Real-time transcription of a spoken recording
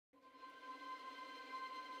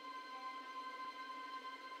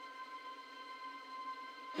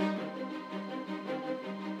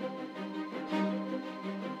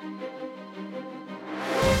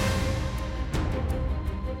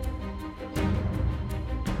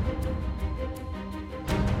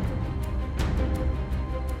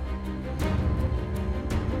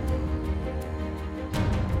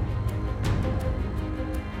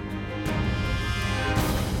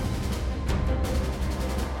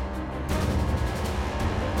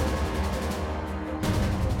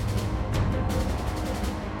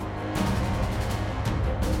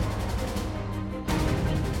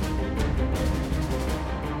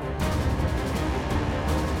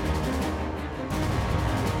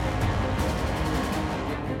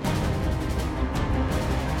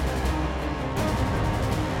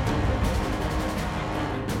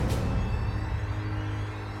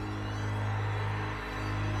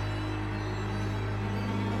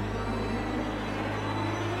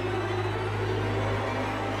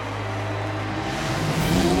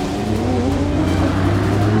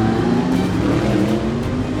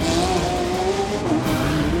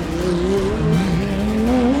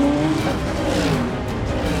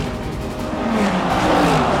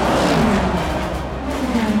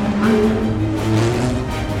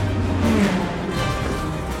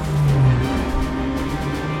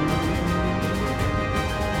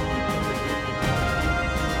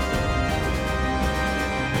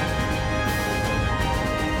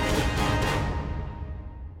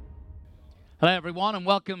Hello everyone and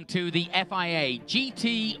welcome to the FIA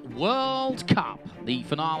GT World Cup, the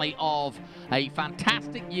finale of a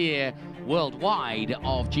fantastic year worldwide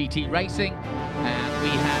of GT racing, and we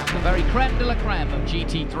have the very creme de la creme of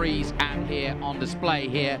GT3s out here on display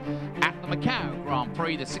here at the Macau Grand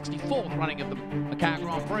Prix, the 64th running of the Macau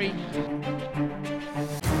Grand Prix.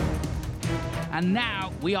 And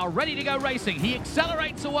now we are ready to go racing. He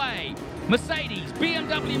accelerates away. Mercedes,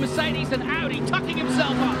 BMW, Mercedes and Audi tucking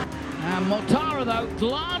himself up. And Mortara, though,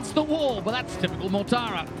 glanced the wall, but that's typical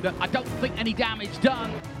Mortara. I don't think any damage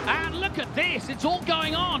done. And look at this, it's all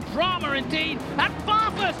going on. Drama indeed. And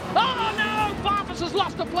Farfus! Oh no! Farfus has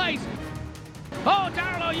lost a place. Oh,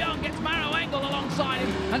 Darrell O'Young gets Maro Engel alongside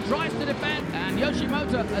him and tries to defend. And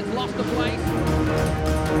Yoshimoto has lost a place.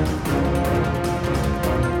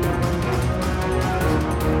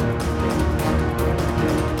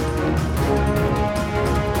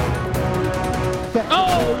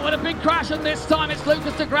 Oh, what a big crash, and this time it's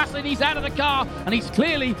Lucas de Grassi, and he's out of the car, and he's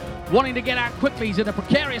clearly wanting to get out quickly. He's in a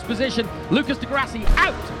precarious position. Lucas de Grassi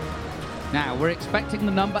out. Now, we're expecting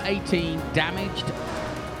the number 18 damaged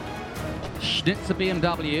Schnitzer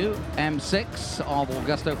BMW M6 of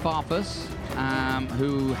Augusto Farfus,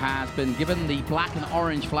 who has been given the black and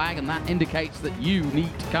orange flag, and that indicates that you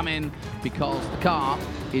need to come in because the car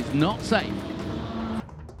is not safe.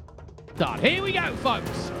 Here we go,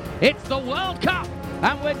 folks. It's the World Cup,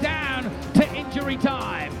 and we're down to injury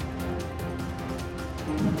time.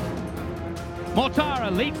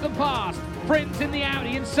 Mortara leads them past. Prins in the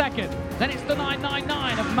Audi in second. Then it's the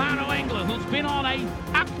 999 of Maro Engel, who's been on an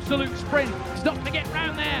absolute sprint. He's not going to get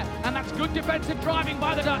round there, and that's good defensive driving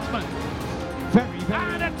by the Dutchman. Very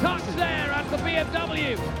and a touch there as the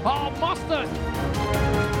BMW of Mostert.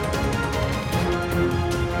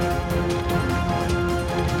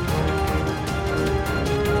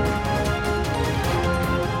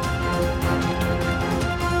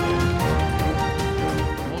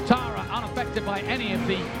 By any of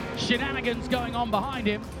the shenanigans going on behind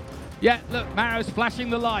him. Yeah, look, Maro's flashing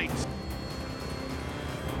the lights.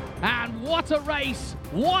 And what a race,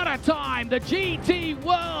 what a time. The GT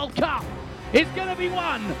World Cup is going to be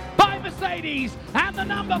won by Mercedes and the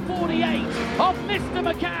number 48 of Mr.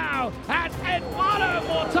 Macau, and Eduardo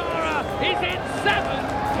Mortara is in 7th.